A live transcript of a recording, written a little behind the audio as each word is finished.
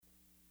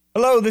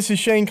Hello, this is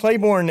Shane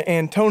Claiborne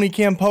and Tony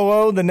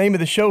Campolo. The name of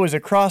the show is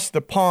Across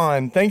the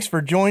Pond. Thanks for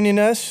joining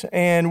us.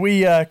 And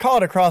we call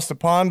it Across the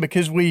Pond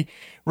because we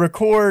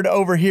record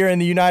over here in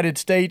the United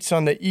States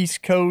on the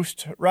East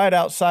Coast, right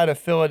outside of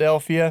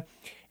Philadelphia.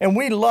 And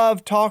we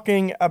love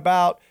talking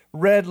about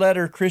red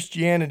letter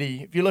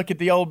Christianity. If you look at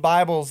the old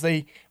Bibles,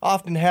 they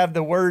often have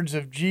the words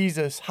of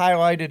Jesus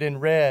highlighted in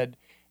red.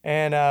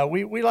 And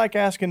we like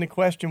asking the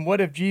question,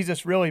 what if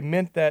Jesus really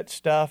meant that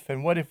stuff?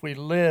 And what if we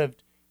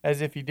lived as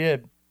if he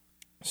did?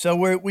 So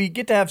we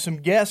get to have some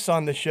guests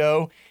on the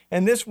show,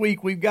 and this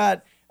week we've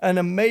got an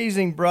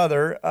amazing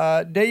brother,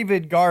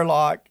 David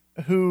Garlock,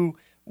 who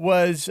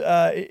is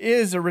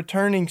a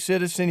returning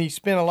citizen. He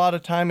spent a lot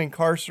of time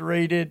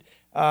incarcerated,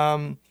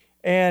 and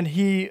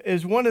he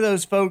is one of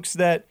those folks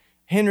that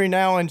Henry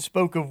Nouwen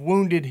spoke of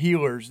wounded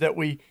healers, that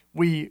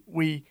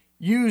we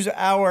use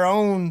our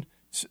own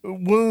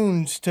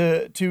wounds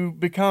to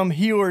become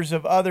healers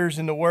of others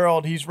in the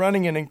world. He's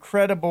running an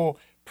incredible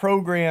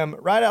program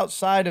right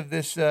outside of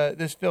this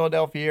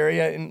Philadelphia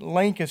area in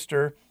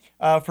Lancaster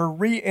for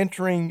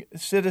re-entering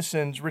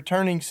citizens,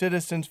 returning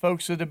citizens,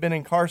 folks that have been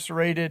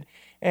incarcerated.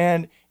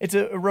 And it's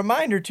a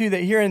reminder, too,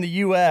 that here in the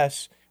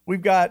U.S.,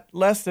 we've got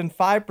less than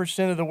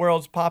 5% of the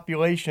world's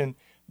population,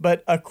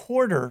 but a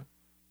quarter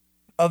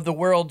of the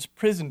world's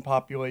prison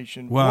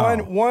population. Wow.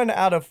 One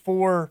out of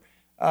four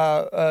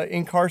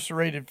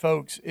incarcerated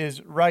folks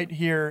is right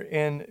here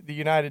in the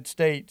United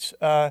States.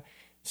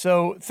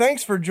 So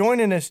thanks for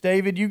joining us,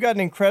 David. You got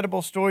an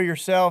incredible story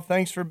yourself.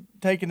 Thanks for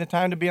taking the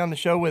time to be on the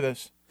show with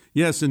us.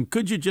 Yes, and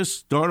could you just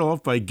start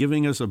off by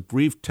giving us a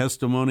brief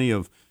testimony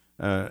of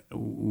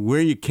where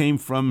you came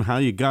from, how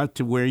you got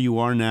to where you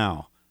are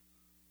now?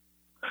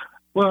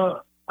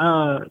 Well,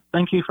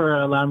 thank you for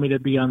allowing me to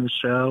be on the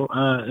show.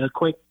 A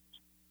quick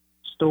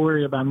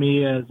story about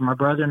me is my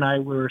brother and I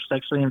were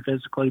sexually and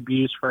physically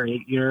abused for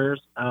 8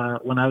 years.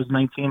 When I was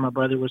 19, my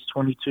brother was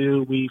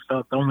 22. We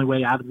felt the only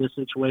way out of this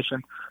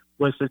situation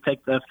was to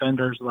take the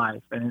offender's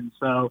life. And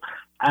so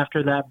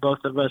after that, both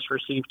of us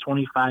received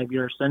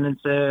 25-year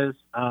sentences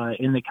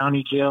in the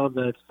county jail.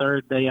 The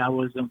third day I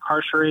was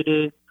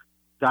incarcerated,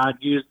 God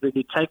used the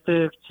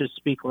detective to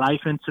speak life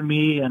into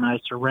me, and I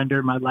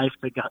surrendered my life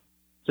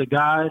to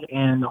God.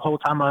 And the whole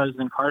time I was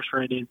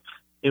incarcerated,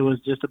 it was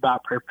just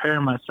about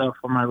preparing myself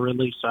for my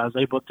release. So I was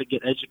able to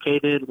get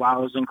educated while I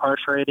was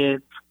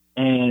incarcerated.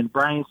 And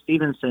Brian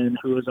Stevenson,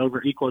 who is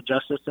over Equal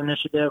Justice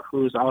Initiative,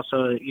 who is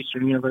also an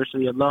Eastern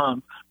University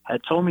alum, had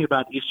told me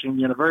about Eastern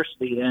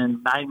University.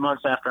 And 9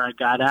 months after I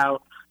got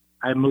out,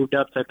 I moved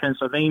up to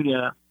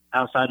Pennsylvania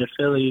outside of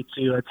Philly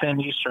to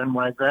attend Eastern,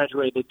 where I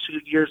graduated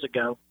 2 years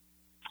ago.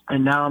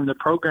 And now I'm the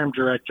program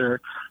director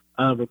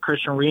of a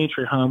Christian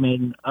reentry home.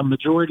 And a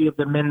majority of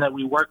the men that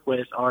we work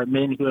with are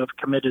men who have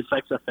committed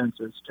sex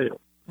offenses, too.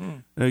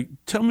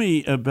 Tell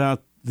me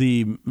about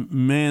the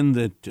man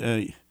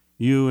that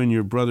you and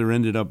your brother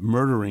ended up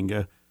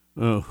murdering.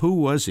 Who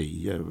was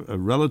he? A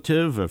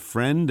relative, a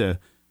friend,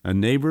 a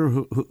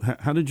neighbor?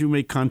 How did you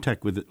make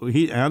contact with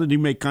How did he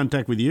make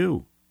contact with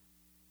you?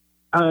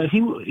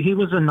 He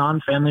was a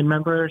non-family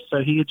member, so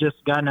he had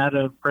just gotten out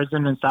of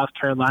prison in South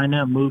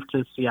Carolina and moved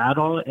to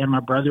Seattle, and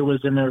my brother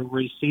was in a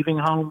receiving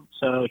home,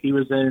 so he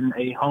was in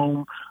a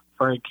home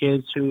for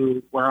kids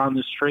who were on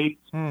the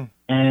streets,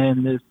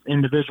 and this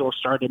individual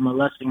started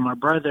molesting my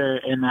brother,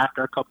 and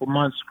after a couple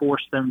months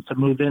forced them to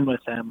move in with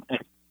him.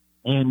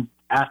 And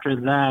after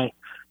that,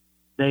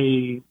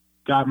 they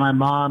got my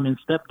mom and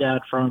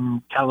stepdad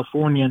from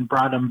California and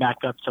brought them back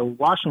up to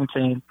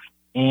Washington.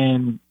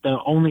 And the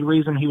only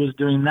reason he was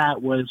doing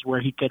that was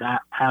where he could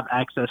have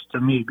access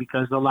to me,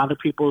 because a lot of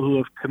people who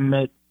have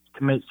commit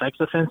sex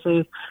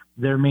offenses,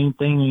 their main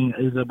thing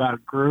is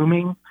about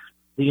grooming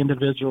the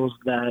individuals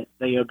that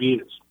they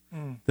abuse.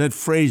 That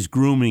phrase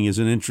grooming is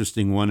an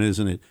interesting one,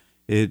 isn't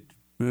it?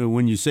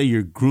 When you say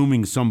you're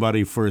grooming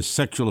somebody for a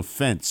sexual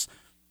offense,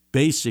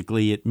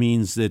 basically it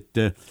means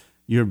that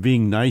you're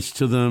being nice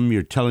to them,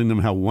 you're telling them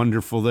how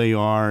wonderful they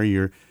are,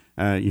 you're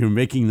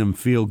making them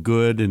feel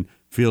good and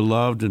feel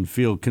loved and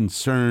feel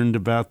concerned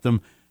about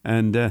them.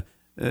 And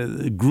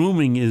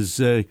grooming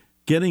is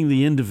getting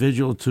the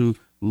individual to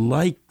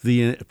like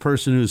the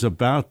person who's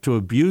about to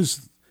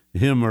abuse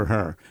him or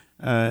her.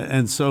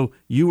 And so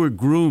you were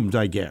groomed,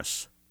 I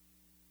guess.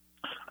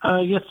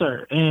 Yes,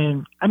 sir.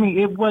 And I mean,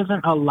 it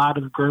wasn't a lot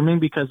of grooming,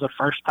 because the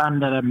first time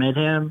that I met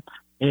him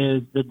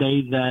is the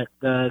day that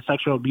the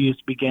sexual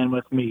abuse began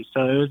with me.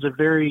 So it was a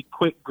very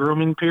quick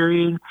grooming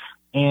period.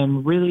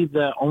 And really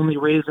the only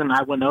reason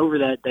I went over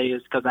that day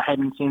is because I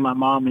hadn't seen my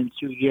mom in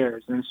 2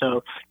 years. And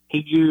so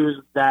he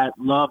used that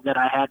love that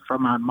I had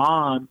from my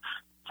mom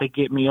to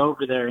get me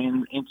over there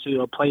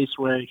into a place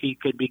where he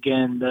could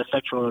begin the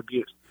sexual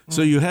abuse.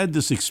 So you had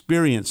this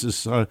experience,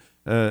 this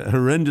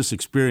horrendous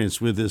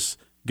experience with this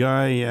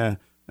guy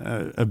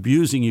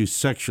abusing you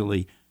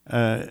sexually.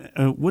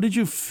 What did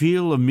you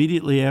feel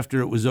immediately after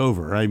it was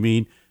over? I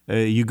mean,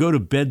 you go to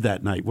bed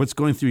that night. What's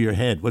going through your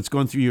head? What's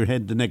going through your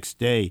head the next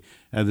day,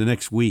 the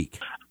next week?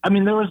 I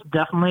mean, there was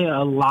definitely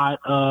a lot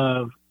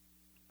of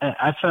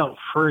I felt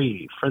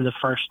free for the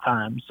first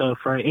time. So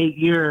for 8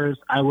 years,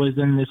 I was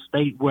in this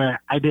state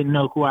where I didn't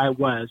know who I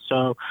was.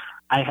 So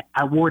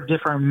I wore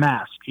different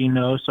masks,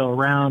 so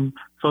around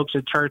folks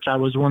at church, I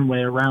was one way,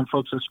 around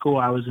folks at school,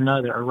 I was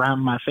another, around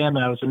my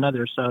family, I was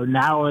another. So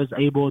now I was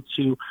able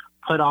to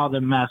put all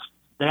the masks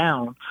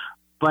down.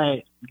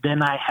 But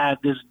then I had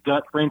this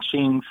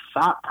gut-wrenching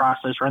thought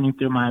process running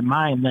through my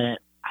mind that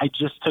I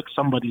just took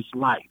somebody's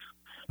life.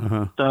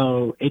 Uh-huh.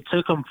 So it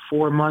took them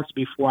 4 months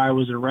before I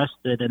was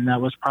arrested, and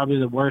that was probably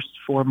the worst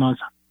 4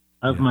 months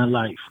of my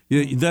life.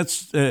 Yeah,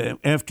 that's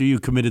after you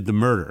committed the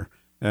murder.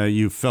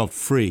 You felt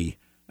free.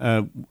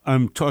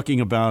 I'm talking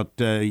about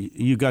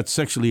you got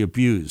sexually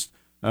abused.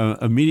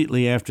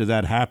 Immediately after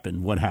that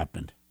happened, what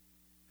happened?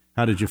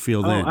 How did you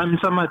feel then? I'm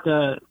talking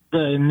about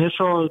the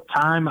initial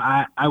time.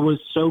 I was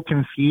so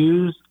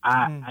confused.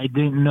 I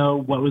didn't know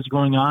what was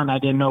going on. I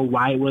didn't know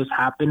why it was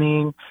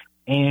happening.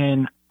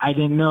 And I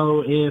didn't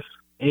know if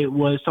it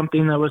was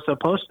something that was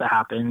supposed to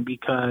happen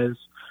because,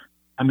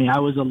 I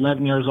was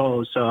 11 years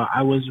old. So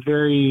I was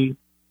very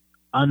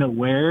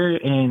unaware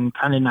and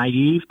kind of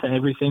naive to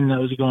everything that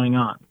was going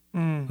on.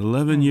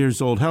 11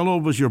 years old. How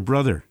old was your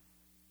brother?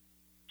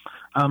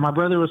 My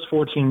brother was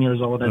 14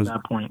 years old at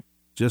that point.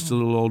 Just a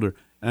little older.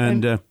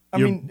 And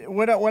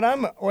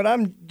what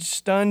I'm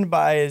stunned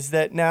by is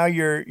that now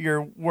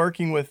you're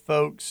working with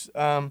folks.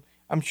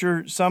 I'm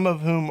sure some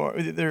of whom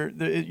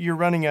you're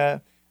running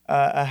a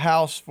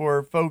house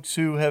for folks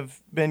who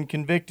have been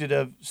convicted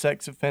of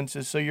sex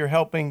offenses. So you're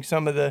helping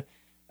some of the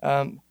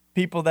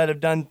people that have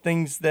done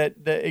things that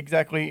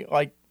exactly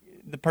like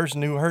the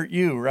person who hurt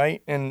you,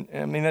 right? And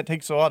that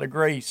takes a lot of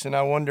grace. And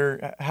I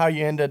wonder how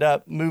you ended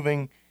up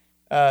moving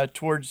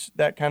towards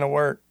that kind of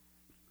work.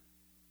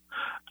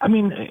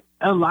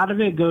 A lot of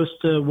it goes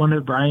to one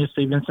of Brian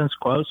Stevenson's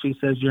quotes. He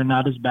says, "You're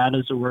not as bad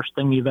as the worst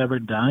thing you've ever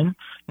done."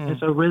 And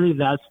so really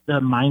that's the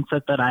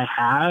mindset that I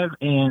have.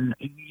 And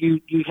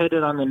you hit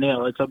it on the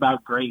nail. It's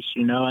about grace,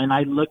 and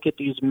I look at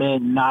these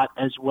men not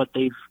as what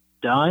they've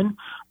done,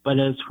 but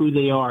as who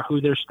they are, who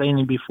they're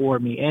standing before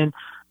me. And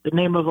the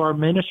name of our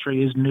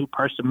ministry is New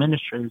Person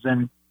Ministries.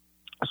 And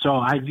so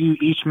I view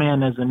each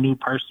man as a new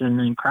person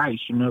in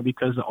Christ,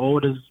 because the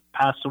old has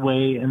passed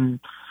away and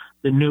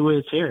the new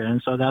is here. And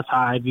so that's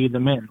how I view the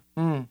men.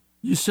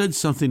 You said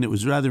something that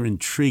was rather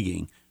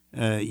intriguing.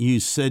 You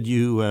said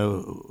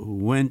you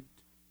went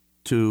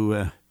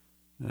to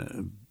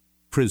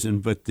prison,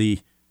 but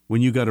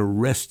when you got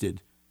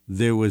arrested,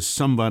 there was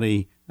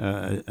somebody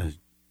in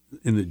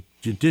the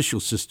judicial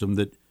system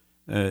that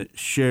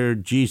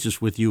shared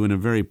Jesus with you in a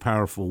very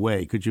powerful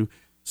way. Could you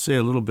say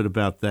a little bit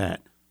about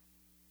that?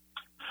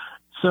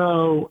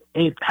 So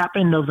it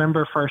happened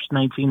November 1st,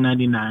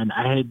 1999.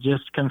 I had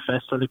just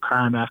confessed to the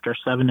crime after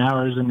 7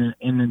 hours in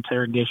an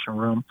interrogation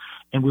room,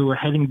 and we were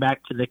heading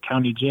back to the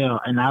county jail,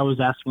 and I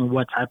was asking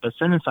what type of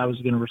sentence I was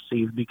going to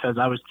receive because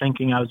I was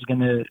thinking I was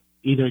going to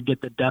either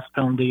get the death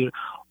penalty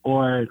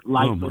or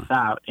life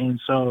without. And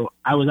so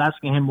I was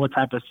asking him what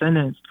type of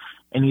sentence,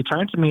 and he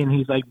turned to me and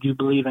he's like, "Do you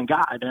believe in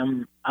God?"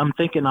 And I'm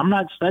thinking, I'm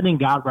not studying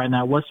God right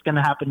now. What's going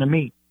to happen to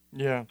me?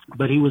 Yeah.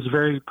 But he was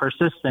very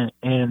persistent,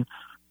 and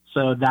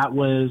so that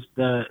was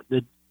the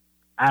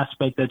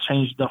aspect that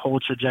changed the whole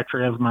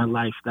trajectory of my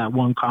life, that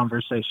one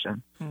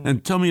conversation.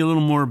 And tell me a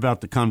little more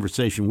about the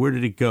conversation. Where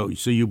did it go?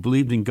 So you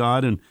believed in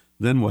God, and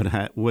then what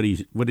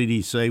did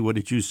he say? What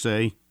did you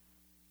say?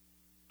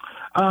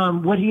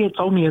 What he had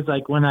told me is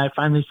like when I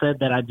finally said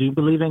that I do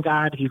believe in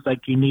God, he's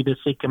like, "You need to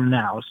seek him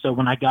now." So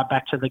when I got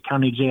back to the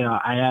county jail,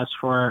 I asked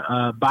for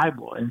a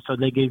Bible, and so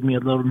they gave me a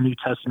little New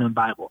Testament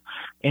Bible.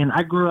 And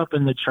I grew up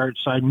in the church,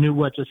 so I knew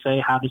what to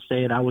say, how to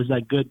say it. I was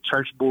that good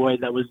church boy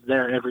that was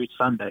there every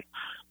Sunday.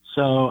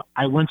 So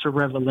I went to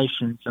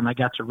Revelations, and I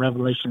got to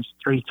Revelations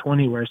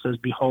 3:20, where it says,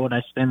 "Behold,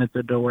 I stand at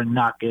the door and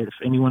knock. If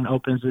anyone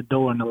opens the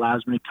door and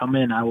allows me to come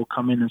in, I will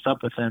come in and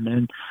sup with him."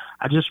 And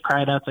I just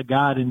cried out to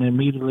God, and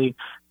immediately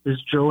this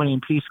joy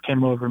and peace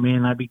came over me,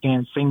 and I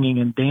began singing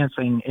and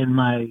dancing in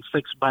my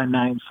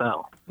 6x9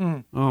 cell.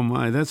 Oh,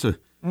 my.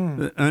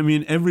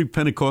 Every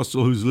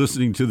Pentecostal who's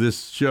listening to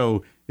this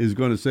show is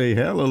going to say,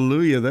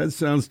 "Hallelujah, that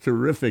sounds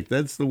terrific.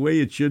 That's the way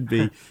it should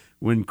be."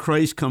 When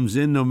Christ comes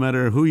in, no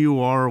matter who you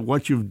are or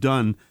what you've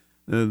done,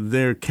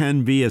 there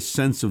can be a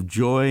sense of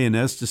joy and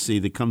ecstasy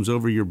that comes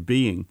over your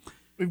being.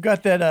 We've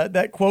got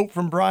that quote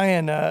from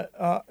Brian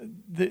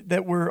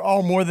that we're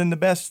all more than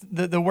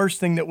the worst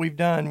thing that we've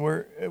done.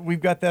 We've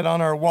got that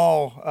on our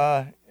wall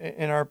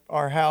in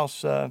our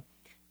house,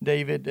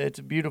 David. It's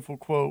a beautiful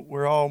quote.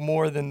 We're all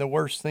more than the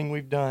worst thing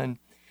we've done.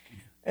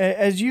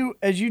 As you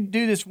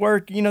do this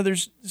work,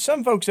 there's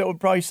some folks that would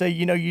probably say,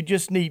 you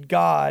just need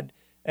God.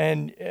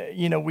 And,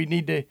 we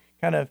need to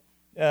kind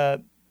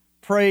of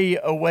pray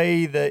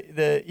away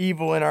the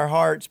evil in our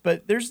hearts.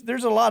 But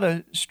there's a lot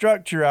of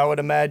structure, I would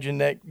imagine,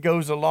 that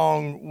goes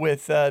along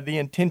with the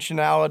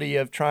intentionality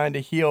of trying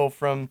to heal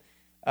from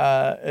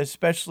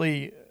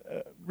especially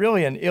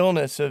really an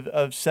illness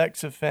of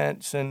sex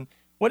offense. And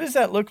what does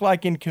that look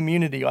like in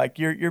community? Like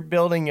you're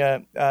building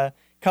a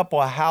couple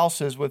of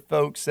houses with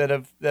folks that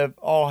have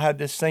all had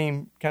this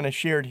same kind of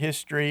shared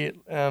history.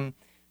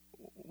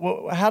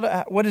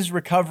 What does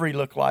recovery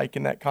look like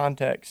in that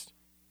context?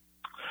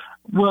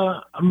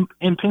 Well,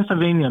 in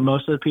Pennsylvania,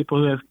 most of the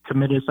people who have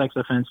committed sex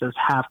offenses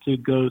have to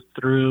go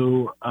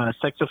through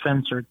sex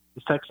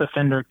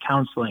offender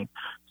counseling.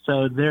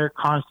 So they're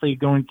constantly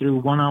going through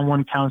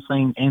one-on-one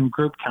counseling and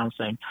group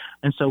counseling.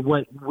 And so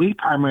what we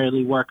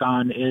primarily work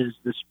on is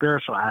the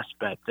spiritual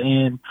aspect.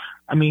 And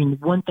I mean,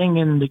 one thing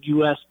in the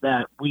U.S.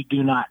 that we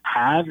do not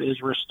have is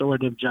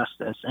restorative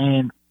justice.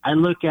 And I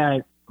look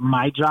at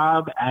my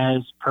job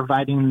as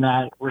providing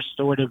that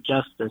restorative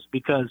justice,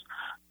 because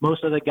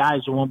most of the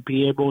guys won't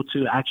be able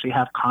to actually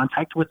have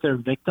contact with their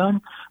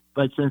victim.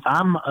 But since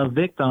I'm a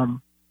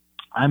victim,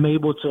 I'm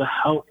able to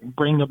help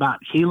bring about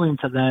healing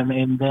to them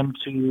and them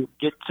to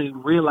get to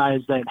realize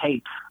that,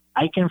 hey,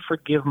 I can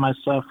forgive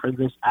myself for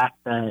this act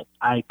that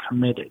I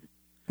committed.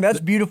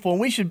 That's beautiful.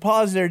 And we should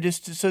pause there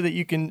just so that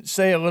you can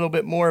say a little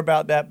bit more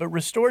about that. But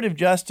restorative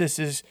justice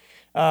is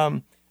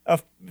a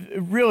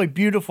really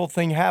beautiful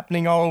thing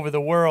happening all over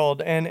the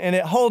world. And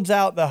it holds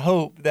out the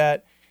hope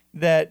that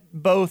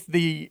both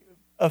the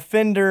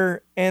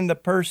offender and the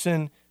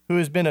person who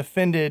has been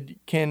offended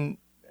can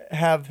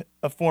have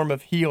a form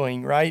of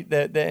healing, right?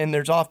 And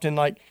there's often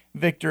like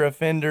victor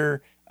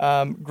offender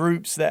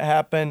groups that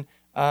happen.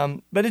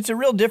 But it's a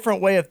real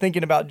different way of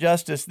thinking about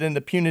justice than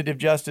the punitive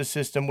justice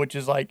system, which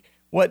is like,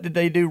 what did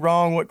they do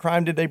wrong? What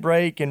crime did they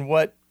break? And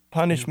what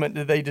punishment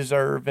did they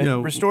deserve?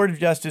 And restorative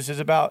justice is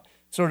about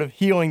sort of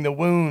healing the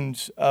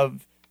wounds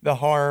of the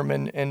harm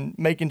and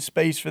making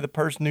space for the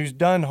person who's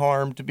done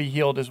harm to be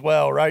healed as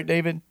well. Right,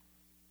 David?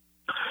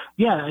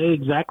 Yeah,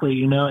 exactly.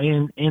 You know,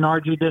 in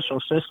our judicial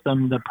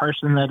system, the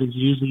person that is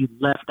usually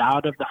left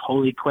out of the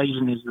whole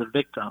equation is the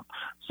victim.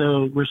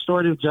 So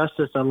restorative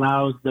justice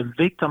allows the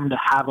victim to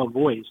have a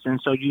voice. And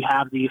so you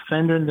have the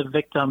offender and the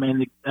victim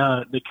and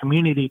the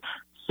community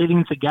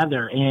sitting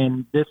together.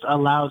 And this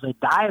allows a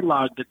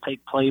dialogue to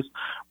take place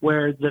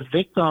where the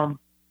victim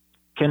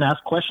can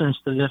ask questions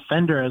to the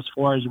offender as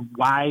far as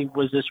why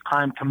was this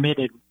crime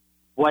committed?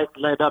 What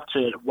led up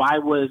to it? Why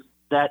was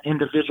that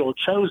individual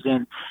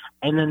chosen?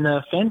 And then the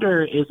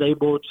offender is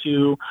able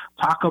to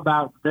talk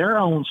about their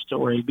own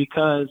story,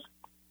 because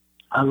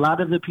a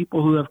lot of the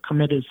people who have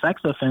committed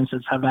sex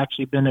offenses have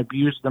actually been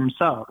abused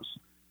themselves.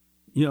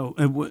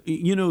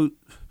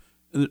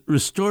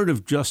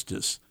 Restorative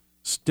justice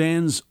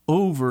stands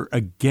over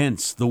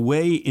against the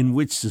way in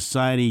which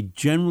society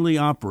generally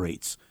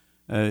operates.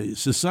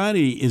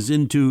 Society is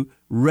into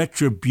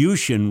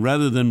retribution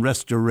rather than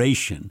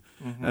restoration.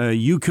 Mm-hmm.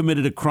 You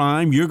committed a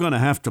crime, you're going to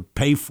have to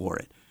pay for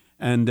it.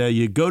 And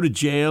you go to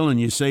jail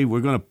and you say,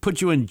 we're going to put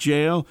you in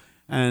jail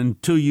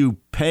until you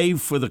pay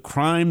for the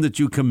crime that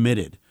you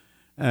committed.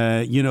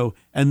 And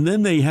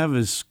then they have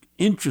this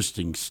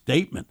interesting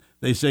statement.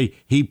 They say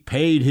he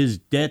paid his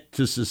debt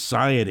to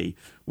society.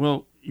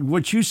 Well,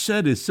 what you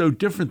said is so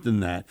different than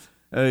that.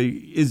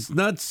 It's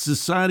not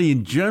society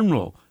in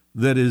general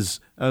that is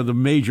the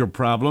major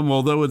problem,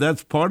 although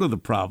that's part of the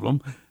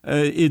problem.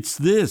 It's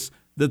this,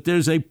 that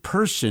there's a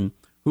person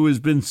who has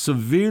been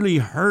severely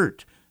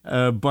hurt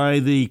by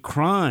the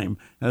crime,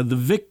 the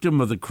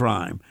victim of the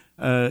crime.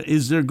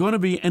 Is there going to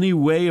be any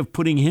way of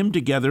putting him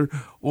together,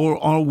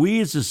 or are we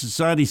as a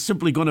society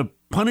simply going to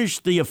punish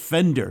the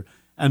offender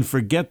and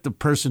forget the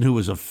person who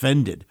was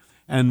offended?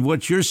 And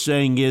what you're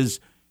saying is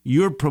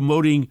you're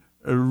promoting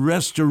a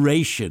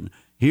restoration.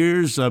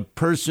 Here's a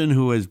person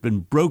who has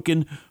been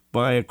broken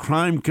by a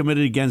crime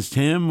committed against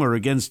him or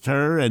against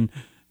her, and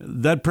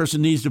that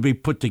person needs to be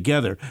put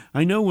together.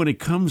 I know when it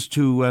comes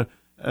to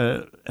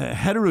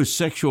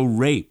heterosexual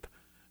rape,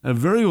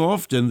 very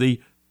often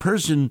the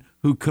person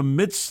who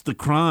commits the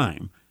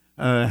crime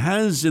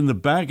has in the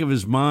back of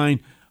his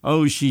mind,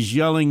 oh, she's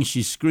yelling,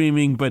 she's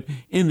screaming, but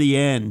in the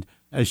end,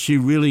 she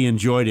really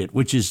enjoyed it,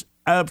 which is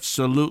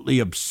absolutely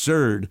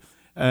absurd.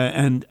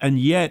 And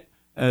yet,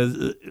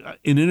 in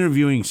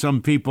interviewing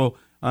some people,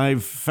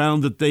 I've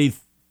found that they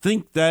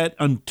think that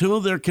until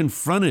they're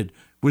confronted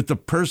with the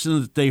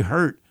person that they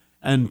hurt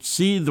and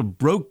see the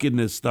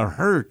brokenness, the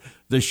hurt,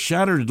 the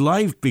shattered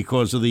life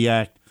because of the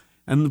act,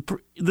 and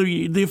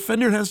the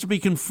offender has to be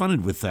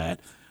confronted with that.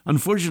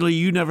 Unfortunately,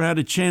 you never had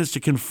a chance to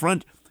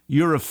confront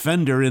your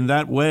offender in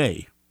that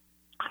way.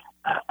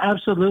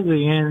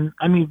 Absolutely. And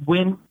I mean,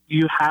 when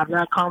you have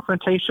that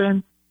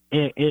confrontation,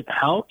 it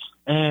helps,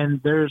 and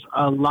there's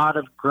a lot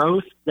of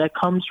growth that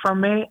comes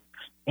from it.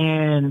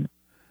 And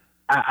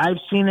I've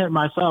seen it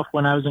myself.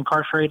 When I was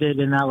incarcerated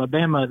in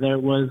Alabama, there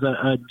was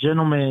a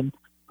gentleman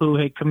who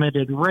had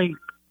committed rape,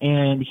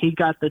 and he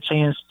got the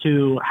chance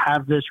to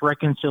have this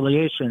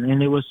reconciliation,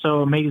 and it was so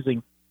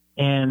amazing,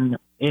 and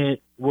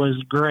it was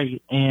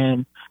great.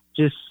 And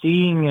just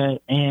seeing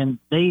it, and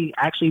they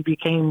actually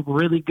became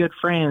really good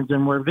friends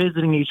and were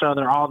visiting each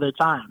other all the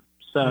time.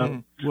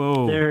 So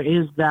there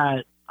is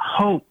that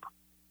hope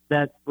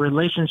that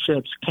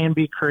relationships can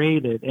be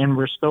created and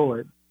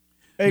restored.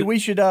 Hey, we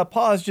should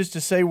pause just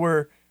to say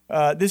we're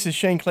This is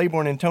Shane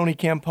Claiborne and Tony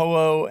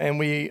Campolo, and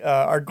we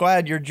are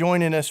glad you're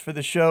joining us for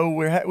the show.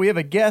 We have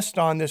a guest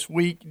on this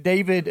week,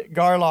 David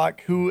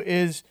Garlock, who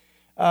is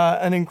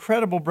an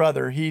incredible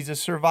brother. He's a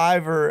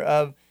survivor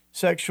of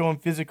sexual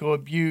and physical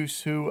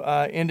abuse who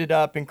ended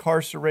up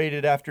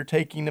incarcerated after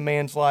taking the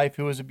man's life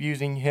who was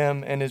abusing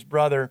him and his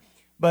brother.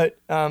 But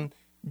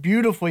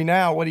beautifully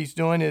now, what he's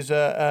doing is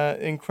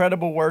an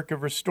incredible work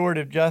of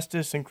restorative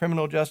justice and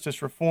criminal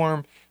justice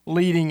reform,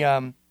 leading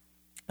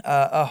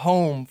a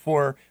home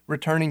for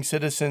returning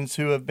citizens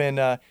who have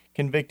been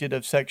convicted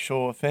of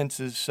sexual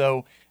offenses.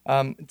 So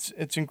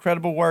it's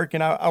incredible work.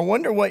 And I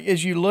wonder what,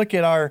 as you look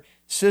at our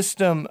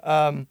system,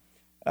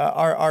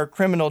 our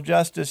criminal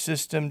justice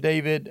system,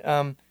 David,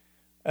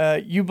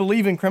 you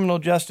believe in criminal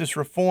justice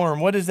reform.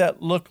 What does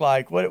that look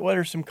like? What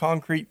are some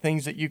concrete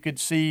things that you could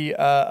see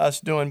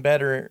us doing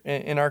better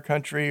in our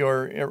country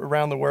or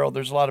around the world?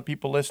 There's a lot of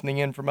people listening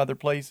in from other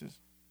places.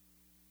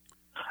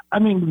 I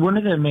mean, one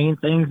of the main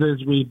things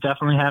is we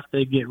definitely have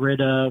to get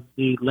rid of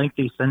the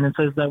lengthy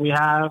sentences that we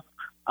have.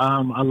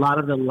 A lot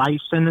of the life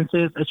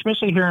sentences,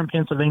 especially here in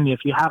Pennsylvania,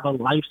 if you have a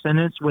life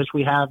sentence, which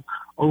we have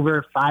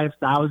over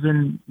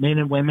 5,000 men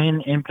and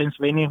women in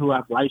Pennsylvania who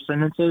have life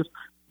sentences,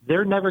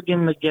 they're never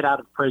going to get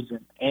out of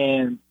prison.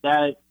 And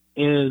that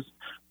is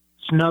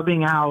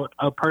snubbing out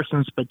a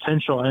person's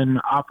potential and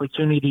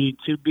opportunity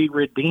to be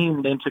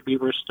redeemed and to be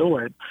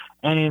restored.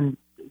 And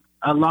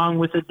along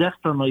with the death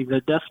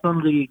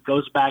penalty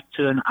goes back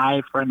to an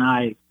eye for an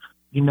eye.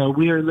 You know,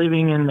 we are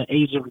living in the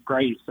age of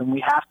grace, and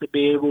we have to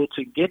be able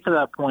to get to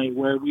that point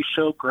where we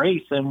show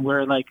grace and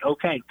we're like,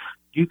 okay,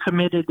 you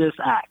committed this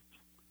act.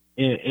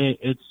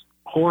 It's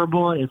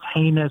horrible, it's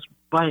heinous,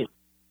 but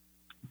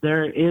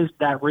there is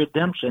that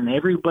redemption.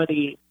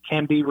 Everybody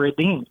can be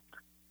redeemed.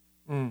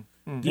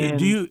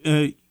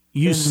 Do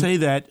you say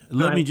that?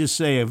 Let me just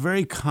say, a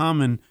very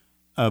common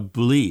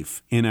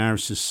belief in our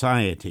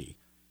society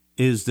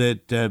is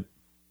that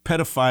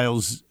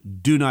pedophiles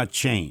do not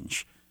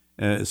change.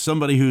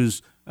 Somebody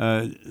who's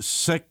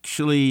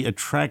sexually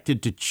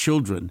attracted to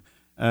children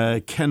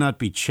cannot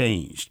be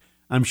changed.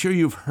 I'm sure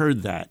you've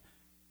heard that.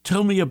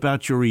 Tell me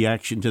about your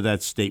reaction to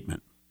that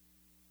statement.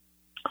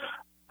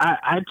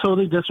 I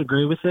totally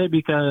disagree with it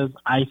because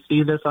I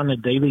see this on a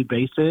daily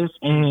basis.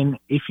 And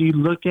if you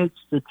look at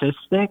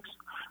statistics,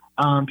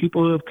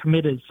 people who have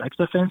committed sex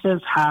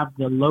offenses have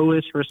the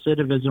lowest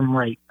recidivism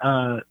rate.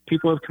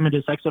 People who have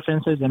committed sex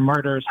offenses and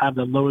murders have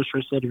the lowest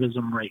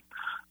recidivism rate.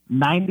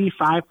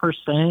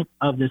 95%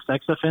 of the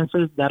sex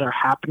offenses that are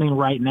happening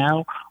right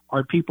now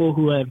are people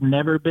who have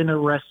never been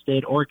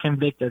arrested or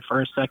convicted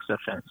for a sex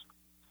offense.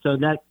 So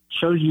that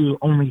shows you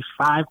only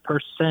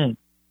 5%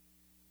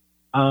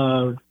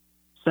 of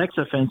sex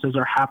offenses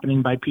are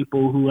happening by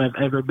people who have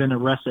ever been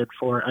arrested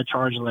for a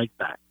charge like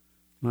that.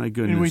 My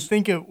goodness. And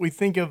we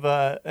think of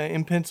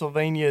in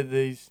Pennsylvania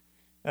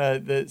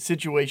the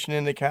situation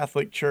in the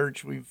Catholic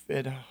Church. We've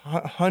had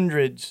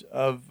hundreds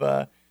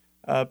of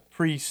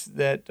priests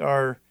that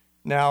are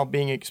now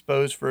being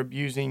exposed for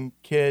abusing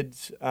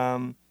kids,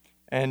 and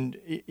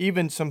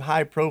even some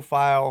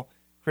high-profile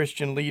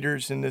Christian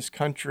leaders in this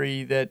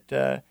country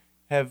that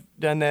have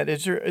done that.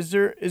 Is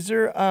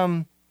there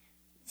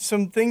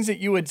some things that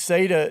you would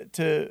say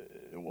to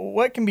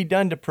what can be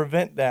done to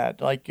prevent that?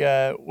 Like,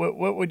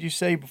 what would you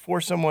say before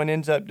someone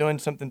ends up doing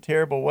something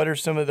terrible? What are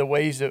some of the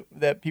ways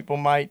that people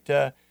might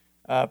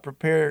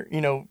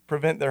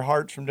prevent their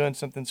hearts from doing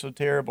something so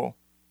terrible?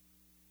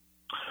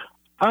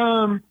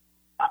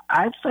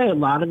 I'd say a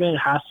lot of it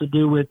has to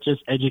do with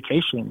just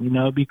education,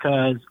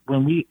 because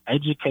when we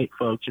educate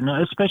folks,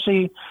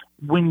 especially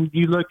when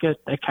you look at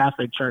the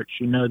Catholic Church,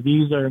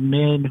 these are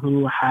men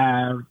who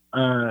have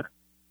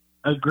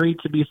agreed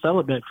to be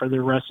celibate for the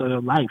rest of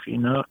their life,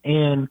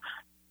 and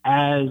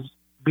as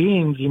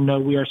beings,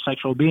 we are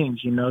sexual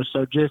beings,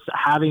 so just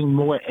having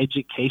more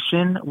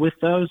education with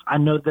those. I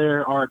know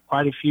there are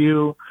quite a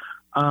few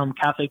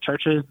Catholic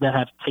churches that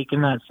have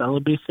taken that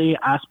celibacy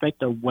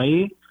aspect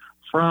away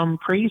from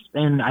priests,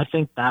 and I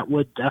think that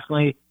would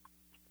definitely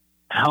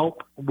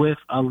help with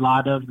a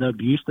lot of the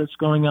abuse that's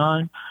going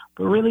on.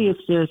 But really,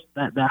 it's just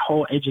that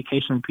whole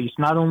education piece,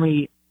 not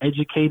only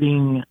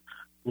educating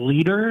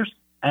leaders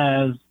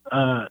as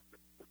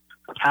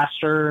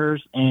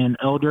pastors and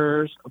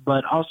elders,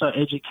 but also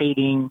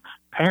educating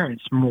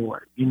parents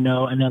more,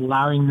 and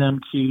allowing them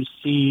to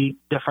see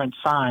different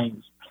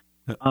signs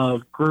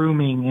of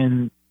grooming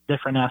and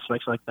different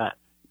aspects like that.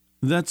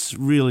 That's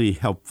really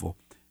helpful.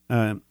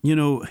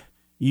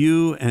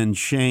 You and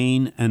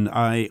Shane and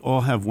I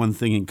all have one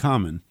thing in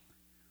common.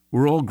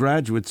 We're all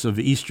graduates of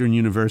Eastern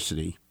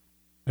University,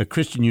 a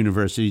Christian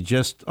university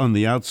just on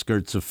the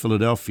outskirts of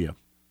Philadelphia.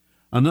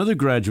 Another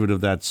graduate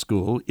of that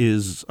school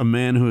is a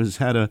man who has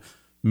had a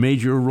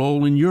major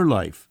role in your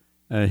life.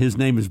 His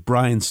name is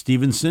Brian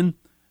Stevenson.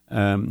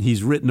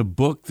 He's written a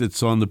book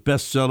that's on the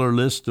bestseller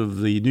list of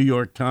the New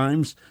York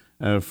Times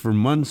for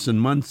months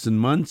and months and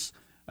months.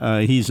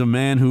 He's a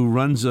man who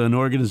runs an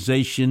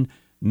organization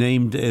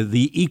named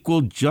the Equal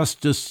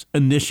Justice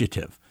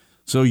Initiative.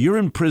 So you're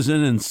in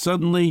prison and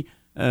suddenly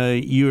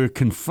you're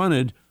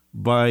confronted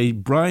by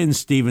Brian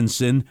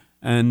Stevenson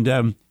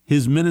and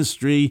his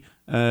ministry.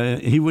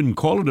 He wouldn't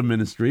call it a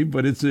ministry,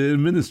 but it's a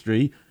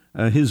ministry,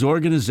 his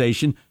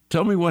organization.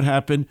 Tell me what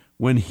happened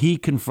when he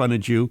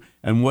confronted you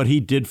and what he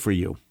did for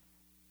you.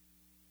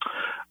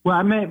 Well,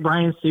 I met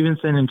Brian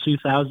Stevenson in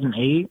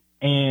 2008,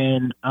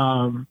 and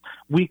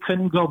we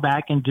couldn't go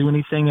back and do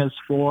anything as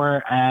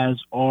far as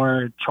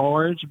our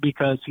charge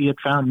because he had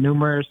found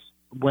numerous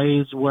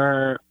ways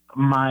where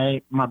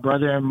my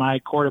brother and my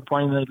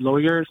court-appointed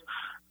lawyers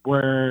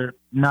were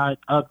not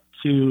up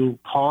to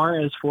par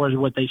as far as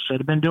what they should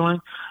have been doing.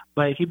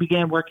 But he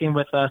began working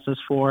with us as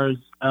far as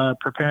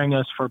preparing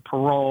us for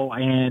parole,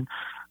 and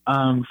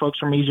folks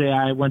from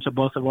EJI went to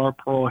both of our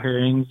parole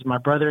hearings. My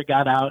brother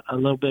got out a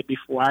little bit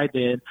before I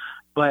did,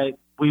 but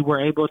we were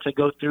able to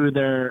go through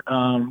their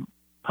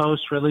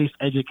post-release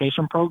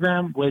education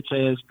program, which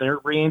is their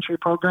reentry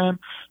program.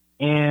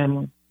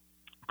 And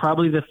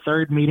probably the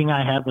third meeting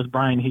I had with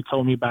Brian, he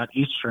told me about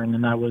Eastern,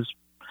 and I was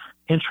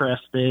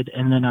interested.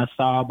 And then I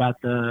saw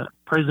about the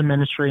prison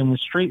ministry and the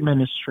street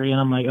ministry,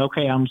 and I'm like,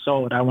 okay, I'm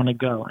sold. I want to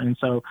go. And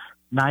so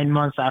 9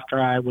 months after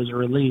I was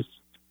released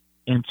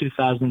in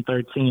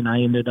 2013,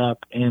 I ended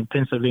up in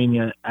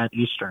Pennsylvania at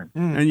Eastern.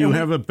 And you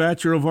have a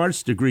Bachelor of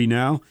Arts degree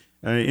now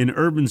in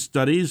urban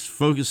studies,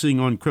 focusing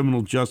on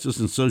criminal justice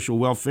and social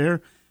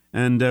welfare.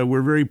 And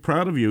we're very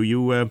proud of you.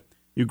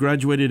 You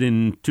graduated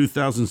in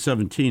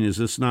 2017. Is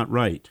this not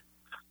right?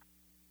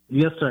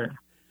 Yes, sir.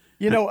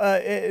 You know,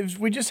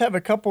 we just have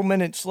a couple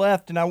minutes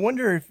left, and I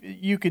wonder if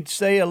you could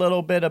say a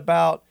little bit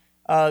about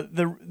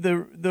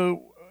the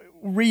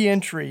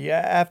reentry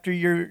after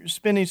you're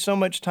spending so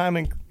much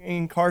time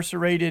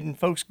incarcerated and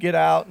folks get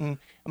out. And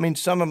I mean,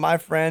 some of my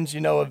friends,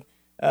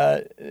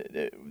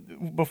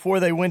 before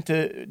they went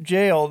to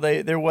jail,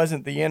 there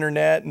wasn't the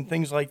internet and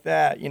things like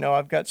that. You know,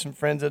 I've got some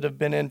friends that have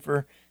been in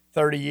for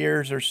 30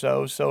 years or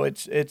so. So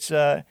it's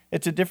a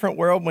different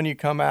world when you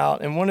come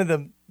out. And one of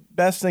the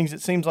best things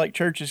it seems like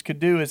churches could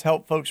do is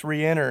help folks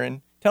reenter.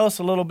 And tell us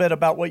a little bit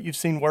about what you've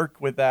seen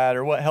work with that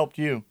or what helped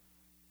you.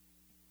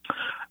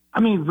 I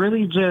mean,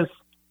 really just,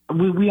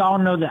 we all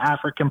know the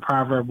African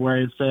proverb where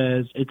it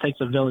says it takes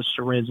a village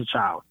to raise a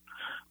child.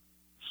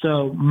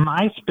 So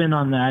my spin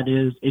on that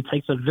is it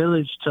takes a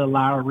village to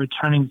allow a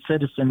returning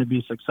citizen to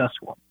be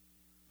successful.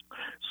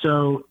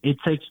 So it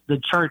takes the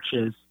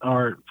churches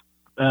or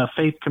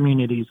faith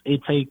communities.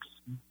 It takes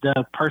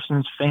the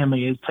person's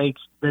family. It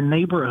takes the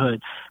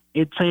neighborhood.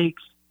 It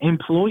takes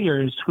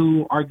employers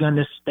who are going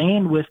to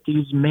stand with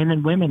these men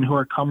and women who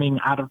are coming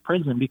out of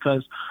prison,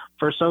 because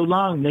for so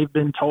long they've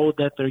been told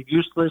that they're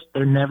useless,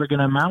 they're never going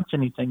to amount to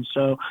anything.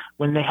 So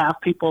when they have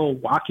people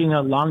walking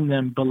along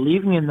them,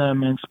 believing in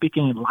them and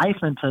speaking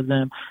life into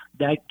them,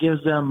 that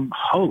gives them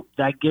hope.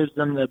 That gives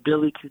them the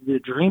ability to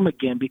dream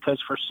again, because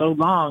for so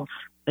long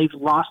they've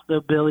lost the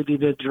ability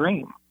to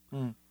dream.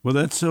 Well,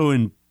 that's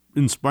so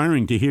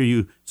inspiring to hear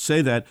you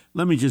say that.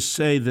 Let me just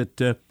say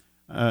that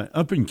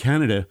up in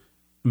Canada,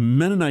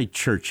 Mennonite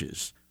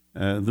churches,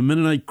 the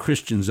Mennonite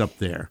Christians up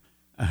there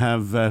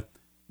have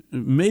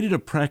made it a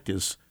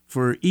practice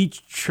for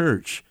each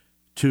church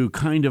to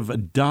kind of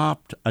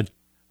adopt a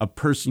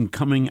person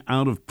coming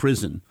out of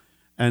prison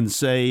and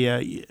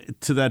say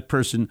to that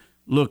person,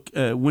 look,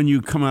 when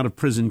you come out of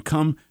prison,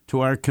 come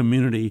to our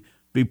community,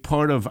 be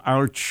part of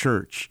our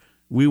church.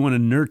 We want to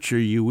nurture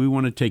you. We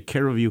want to take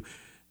care of you.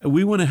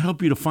 We want to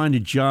help you to find a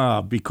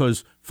job,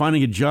 because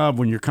finding a job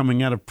when you're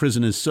coming out of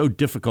prison is so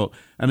difficult.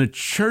 And a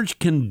church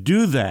can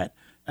do that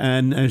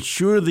and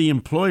assure the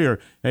employer,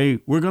 hey,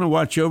 we're going to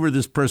watch over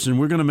this person.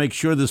 We're going to make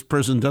sure this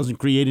person doesn't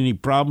create any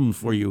problems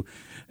for you.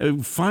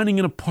 Finding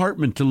an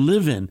apartment to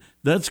live in,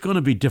 that's going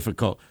to be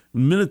difficult.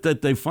 The minute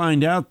that they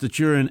find out that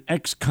you're an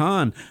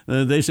ex-con,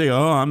 they say,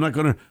 oh, I'm not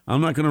going to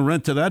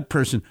rent to that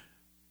person.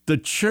 The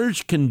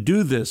church can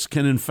do this,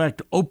 can in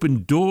fact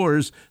open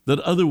doors that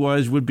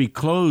otherwise would be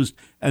closed.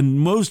 And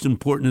most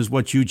important is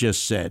what you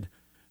just said.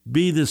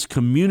 Be this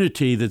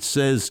community that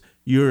says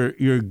you're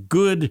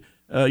good.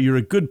 You're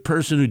a good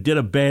person who did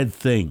a bad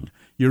thing.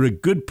 You're a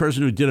good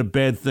person who did a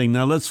bad thing.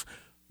 Now let's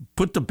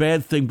put the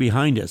bad thing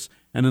behind us.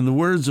 And in the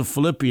words of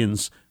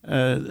Philippians,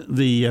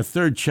 the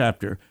third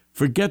chapter,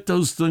 forget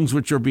those things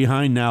which are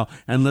behind now,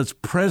 and let's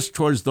press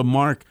towards the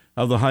mark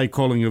of the high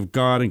calling of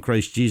God in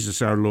Christ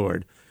Jesus our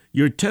Lord.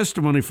 Your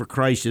testimony for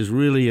Christ is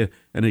really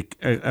an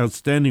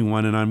outstanding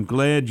one, and I'm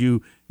glad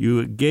you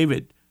gave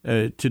it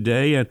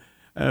today. And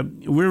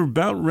we're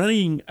about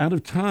running out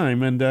of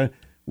time, and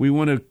we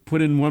want to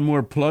put in one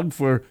more plug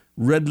for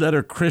Red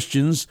Letter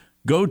Christians.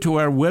 Go to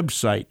our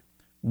website,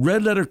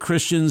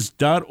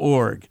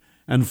 redletterchristians.org,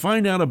 and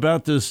find out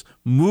about this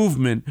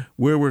movement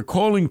where we're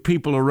calling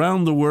people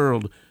around the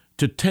world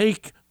to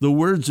take the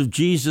words of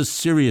Jesus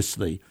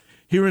seriously.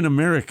 Here in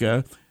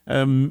America,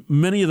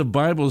 many of the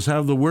Bibles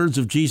have the words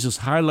of Jesus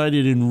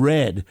highlighted in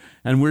red,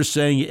 and we're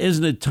saying,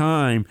 isn't it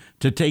time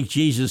to take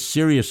Jesus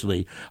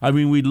seriously? I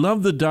mean, we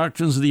love the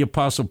doctrines of the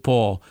Apostle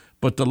Paul,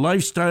 but the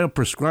lifestyle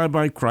prescribed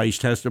by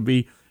Christ has to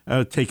be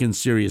taken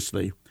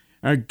seriously.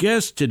 Our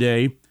guest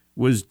today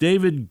was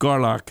David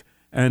Garlock,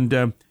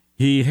 and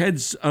He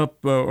heads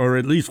up, or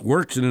at least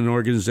works in an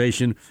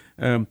organization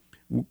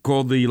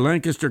called the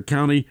Lancaster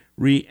County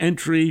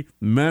Reentry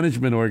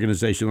Management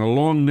Organization, a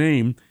long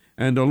name,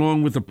 and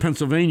along with the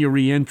Pennsylvania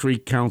Reentry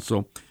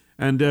Council.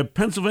 And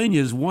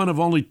Pennsylvania is one of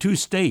only 2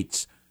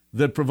 states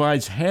that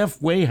provides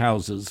halfway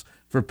houses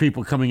for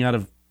people coming out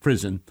of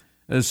prison,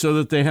 so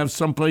that they have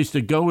someplace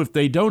to go if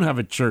they don't have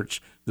a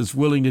church that's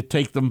willing to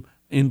take them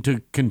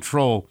into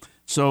control.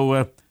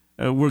 So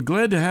we're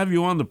glad to have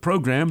you on the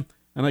program,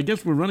 and I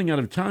guess we're running out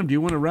of time. Do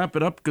you want to wrap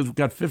it up, because we've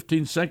got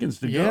 15 seconds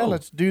to go? Yeah,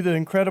 let's do the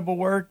incredible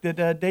work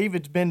that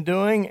David's been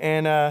doing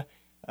and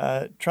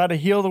try to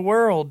heal the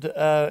world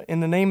in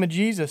the name of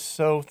Jesus.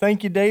 So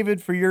thank you,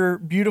 David, for your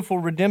beautiful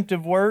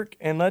redemptive work,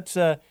 and let's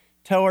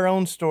tell our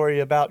own story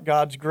about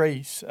God's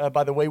grace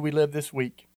by the way we live this week.